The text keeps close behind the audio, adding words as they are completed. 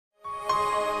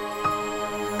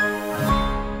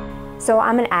So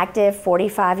I'm an active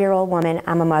 45-year-old woman.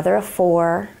 I'm a mother of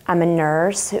 4. I'm a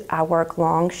nurse. I work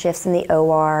long shifts in the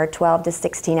OR, 12 to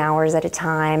 16 hours at a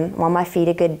time. I'm on my feet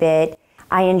a good bit.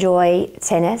 I enjoy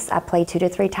tennis. I play 2 to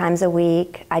 3 times a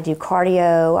week. I do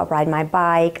cardio, I ride my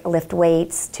bike, I lift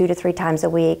weights 2 to 3 times a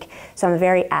week. So I'm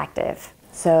very active.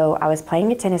 So I was playing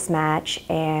a tennis match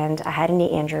and I had a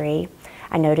knee injury.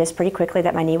 I noticed pretty quickly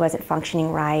that my knee wasn't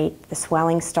functioning right. The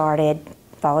swelling started,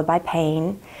 followed by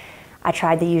pain. I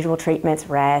tried the usual treatments,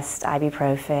 rest,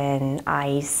 ibuprofen,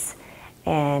 ice,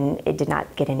 and it did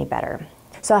not get any better.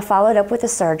 So I followed up with a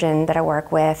surgeon that I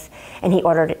work with, and he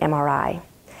ordered an MRI.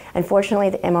 Unfortunately,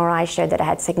 the MRI showed that I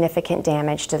had significant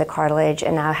damage to the cartilage,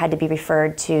 and I had to be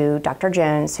referred to Dr.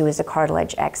 Jones, who is a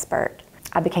cartilage expert.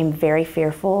 I became very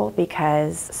fearful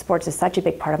because sports is such a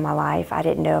big part of my life. I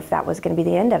didn't know if that was going to be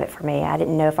the end of it for me. I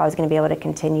didn't know if I was going to be able to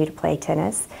continue to play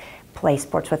tennis, play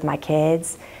sports with my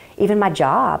kids, even my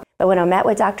job. But when I met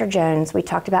with Dr. Jones, we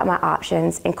talked about my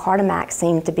options, and CartiMax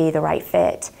seemed to be the right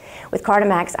fit. With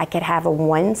CartiMax, I could have a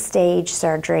 1-stage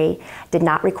surgery, did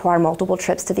not require multiple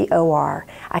trips to the OR.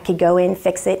 I could go in,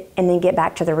 fix it, and then get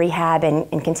back to the rehab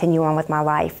and continue on with my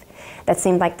life. That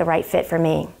seemed like the right fit for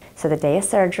me. So the day of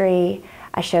surgery,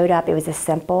 I showed up. It was a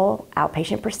simple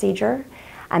outpatient procedure.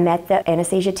 I met the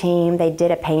anesthesia team. They did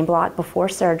a pain block before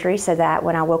surgery so that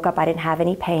when I woke up I didn't have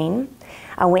any pain.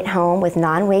 I went home with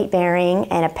non-weight bearing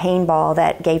and a pain ball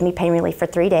that gave me pain relief for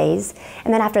 3 days.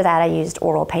 And then after that I used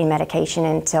oral pain medication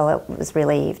until it was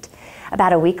relieved.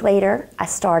 About a week later I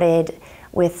started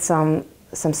with some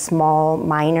small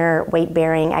minor weight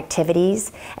bearing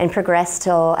activities and progressed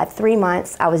till at 3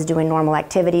 months I was doing normal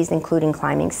activities including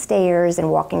climbing stairs and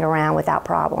walking around without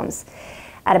problems.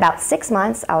 At about 6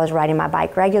 months, I was riding my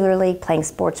bike regularly, playing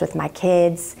sports with my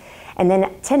kids, and then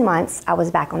at 10 months, I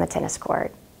was back on the tennis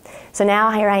court. So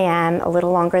now here I am, a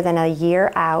little longer than a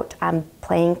year out. I'm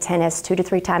playing tennis 2 to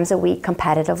 3 times a week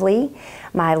competitively.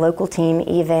 My local team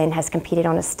even has competed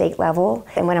on a state level,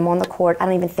 and when I'm on the court, I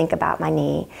don't even think about my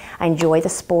knee. I enjoy the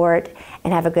sport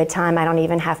and have a good time. I don't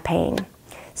even have pain.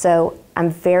 So I'm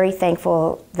very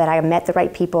thankful that I met the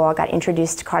right people, I got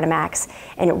introduced to CartiMax,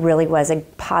 and it really was a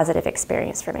positive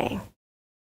experience for me.